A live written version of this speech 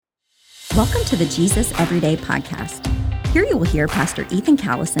Welcome to the Jesus Everyday podcast. Here you will hear Pastor Ethan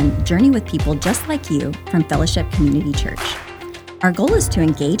Callison journey with people just like you from Fellowship Community Church. Our goal is to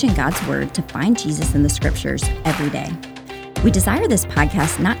engage in God's Word to find Jesus in the Scriptures every day. We desire this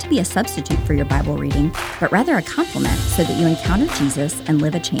podcast not to be a substitute for your Bible reading, but rather a complement so that you encounter Jesus and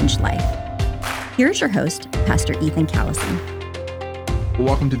live a changed life. Here's your host, Pastor Ethan Callison.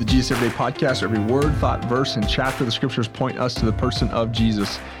 Welcome to the Jesus Everyday podcast. Every word, thought, verse, and chapter of the Scriptures point us to the person of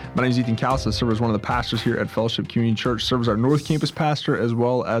Jesus. My name is Ethan Callison. I serve as one of the pastors here at Fellowship Community Church. Serve as our North Campus pastor as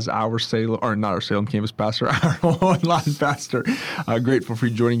well as our Salem, or not our Salem campus pastor, our online pastor. Grateful for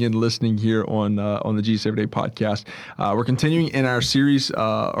you joining in, listening here on the Jesus Everyday podcast. We're continuing in our series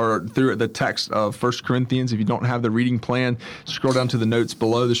or through the text of 1 Corinthians. If you don't have the reading plan, scroll down to the notes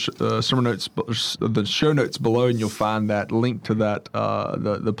below, the sermon notes, the show notes below, and you'll find that link to that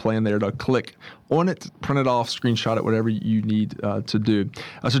the plan there to click on it, print it off, screenshot it, whatever you need to do.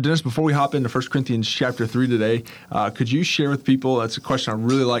 So Dennis, before we hop into 1 Corinthians chapter 3 today, could you share with people, that's a question I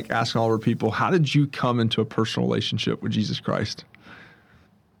really like asking all of our people, how did you come into a personal relationship with Jesus Christ?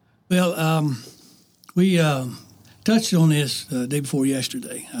 Well, we touched on this day before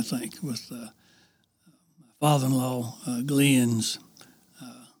yesterday, I think, with my father-in-law Glenn's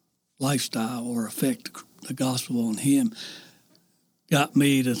lifestyle or effect the gospel on him. Got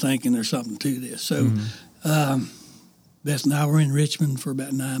me to thinking there's something to this. So Beth and I were in Richmond for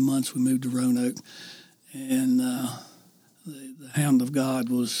about 9 months. We moved to Roanoke, and the hound of God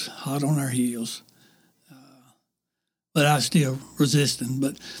was hot on our heels. But I was still resisting.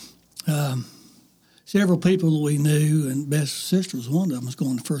 But several people we knew, and Beth's sister was one of them, was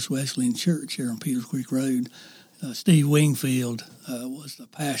going to First Wesleyan Church here on Peters Creek Road. Steve Wingfield was the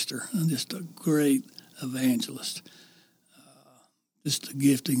pastor, and just a great evangelist. Just the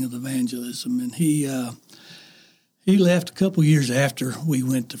gifting of evangelism, and he left a couple years after we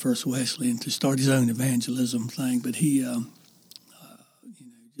went to First Wesleyan to start his own evangelism thing. But he,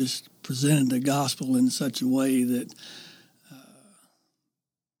 just presented the gospel in such a way that,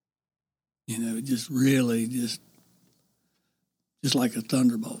 it just really just like a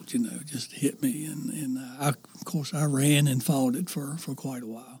thunderbolt, just hit me, and of course I ran and fought it for quite a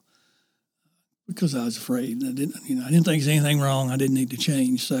while. Because I was afraid. I didn't think there's anything wrong. I didn't need to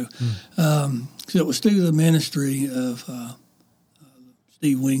change. So, so it was through the ministry of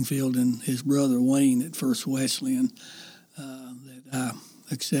Steve Wingfield and his brother Wayne at First Wesleyan that I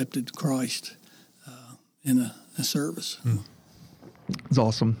accepted Christ in a service. It's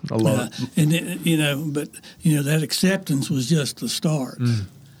awesome. I love it. And that acceptance was just the start. And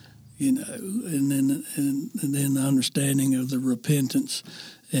then the understanding of the repentance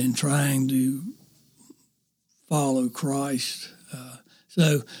and trying to follow Christ.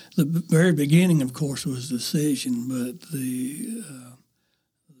 So the very beginning, of course, was decision, but the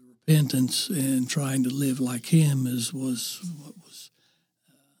repentance and trying to live like Him was what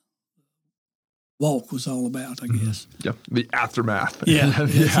walk was all about, I guess. Yeah, the aftermath. Yeah,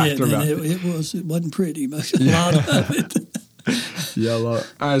 the aftermath. It wasn't pretty, but a lot of it. Yeah, I love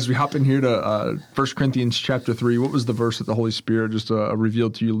it. As we hop in here to 1 Corinthians chapter 3, what was the verse that the Holy Spirit just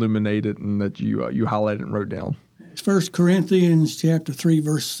revealed to you, illuminated, and that you highlighted and wrote down? It's 1 Corinthians chapter 3,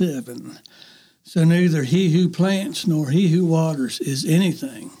 verse 7. So neither he who plants nor he who waters is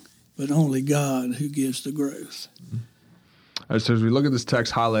anything, but only God who gives the growth. So as we look at this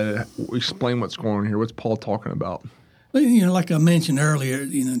text highlighted, explain what's going on here. What's Paul talking about? Well, like I mentioned earlier,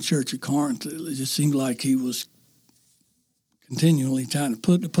 in Church of Corinth, it just seemed like he was continually trying to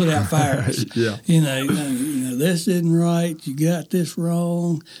put out fires. Yeah. This isn't right. You got this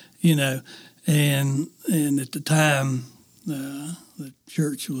wrong. And at the time, the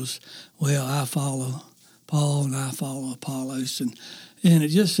church was, well, I follow Paul and I follow Apollos, and it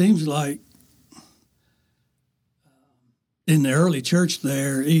just seems like in the early church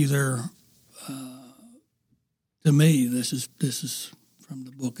there, either to me, this is from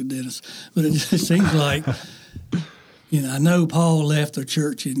the book of Dennis, but it just seems like. I know Paul left the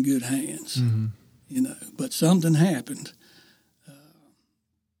church in good hands, but something happened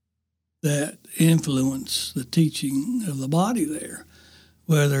that influenced the teaching of the body there,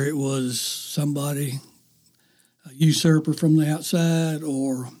 whether it was somebody, a usurper from the outside,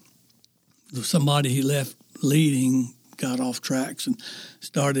 or somebody he left leading got off tracks and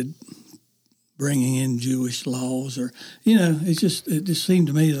started bringing in Jewish laws, or, it just seemed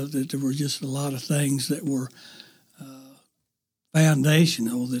to me that there were just a lot of things that were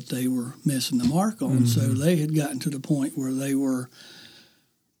foundational that they were missing the mark on. So they had gotten to the point where they were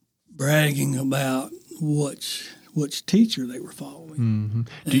bragging about which teacher they were following.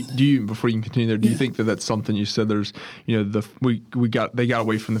 Mm-hmm. Do you before you can continue there? Do you think that that's something you said? There's they got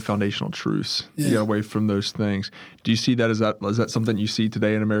away from the foundational truths. Yeah. They got away from those things. Do you see that? Is that something you see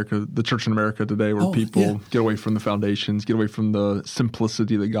today in America, the church in America today, where people get away from the foundations, get away from the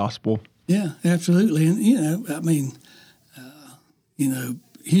simplicity of the gospel? Yeah, absolutely. And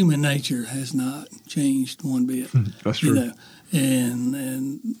human nature has not changed one bit. That's true.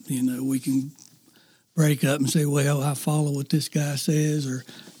 And we can break up and say, well, I follow what this guy says, or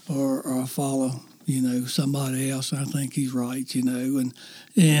I follow, somebody else. I think he's right, and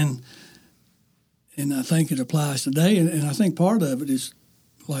I think it applies today. And I think part of it is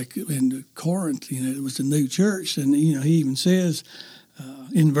like in Corinth, it was a new church, and he even says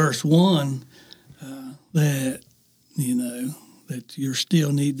in verse 1 that that you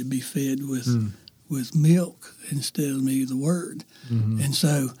still need to be fed with milk instead of me, the word. Mm-hmm. And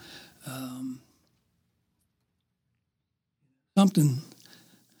so something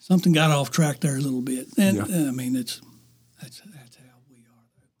got off track there a little bit. And I mean, that's how we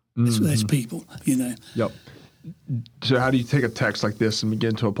are. That's people, Yep. So how do you take a text like this and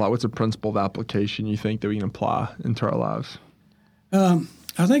begin to apply? What's a principle of application you think that we can apply into our lives? I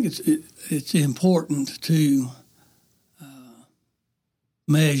think it's important to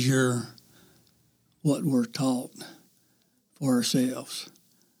measure what we're taught for ourselves.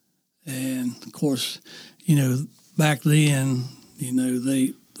 And, of course, back then,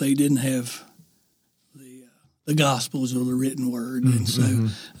 they didn't have the Gospels or the written word. And so,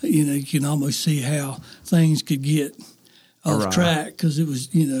 you can almost see how things could get off track because it was,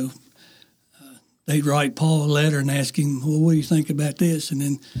 they'd write Paul a letter and ask him, well, what do you think about this? And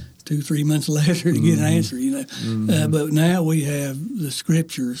then 2-3 months later to get an answer, But now we have the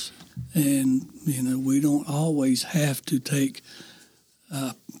Scriptures, and, we don't always have to take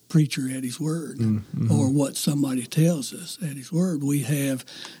a preacher at his word or what somebody tells us at his word. We have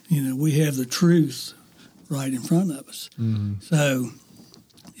the truth right in front of us. So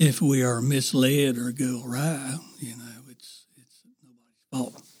if we are misled or go awry, it's nobody's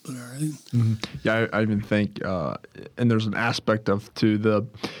fault but our own. Yeah, I even think, and there's an aspect to the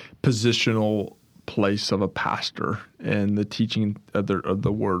positional place of a pastor and the teaching of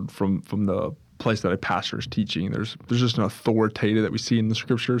the word from the place that a pastor is teaching. There's just an authoritative that we see in the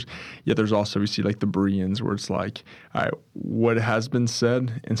Scriptures, yet there's also, we see like the Bereans where it's like, all right, what has been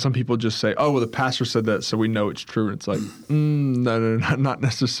said, and some people just say, oh, well, the pastor said that, so we know it's true. And it's like, no, not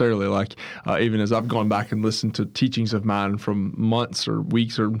necessarily. Like, even as I've gone back and listened to teachings of mine from months or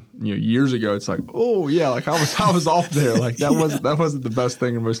weeks or years ago, it's like, oh yeah, like I was off there. Like that wasn't the best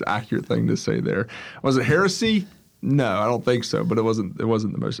thing or most accurate thing to say there. Was it heresy? No, I don't think so. But it wasn't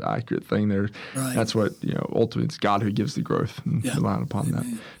the most accurate thing there. Right. That's what ultimately it's God who gives the growth and relying upon that.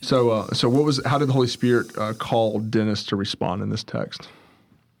 So how did the Holy Spirit call Dennis to respond in this text?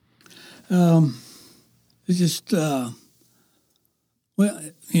 It's just and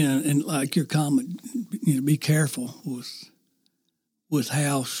like your comment, be careful with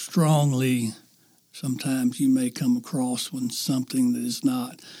how strongly sometimes you may come across when something that is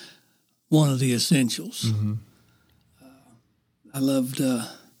not one of the essentials. I loved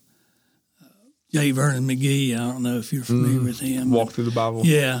J. Vernon McGee. I don't know if you're familiar with him. Walk through the Bible?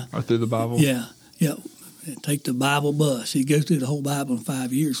 Yeah. Or through the Bible? Yeah. Take the Bible bus. He'd go through the whole Bible in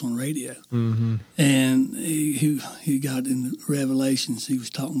 5 years on radio. And he got in Revelations. He was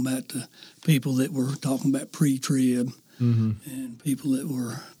talking about the people that were talking about pre-trib and people that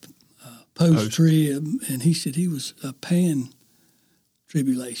were post-trib. And he said he was a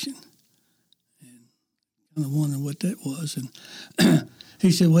pan-tribulation. Kind of wondering what that was, and he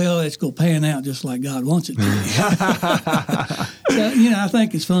said, "Well, it's going to pan out just like God wants it to." So, I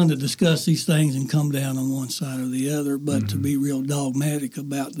think it's fun to discuss these things and come down on one side or the other, but to be real dogmatic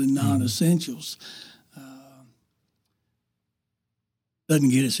about the non-essentials doesn't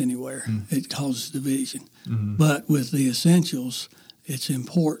get us anywhere. It causes division. But with the essentials, it's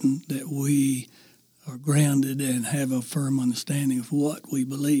important that we are grounded and have a firm understanding of what we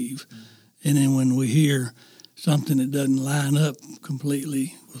believe. And then when we hear something that doesn't line up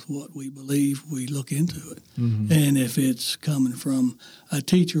completely with what we believe, we look into it. And if it's coming from a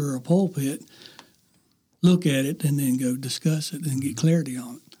teacher or a pulpit, look at it and then go discuss it and get clarity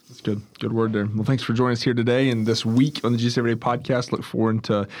on it. That's good. Good word there. Well, thanks for joining us here today and this week on the Jesus Everyday Podcast. Look forward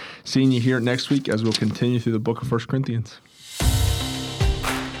to seeing you here next week as we'll continue through the book of 1 Corinthians.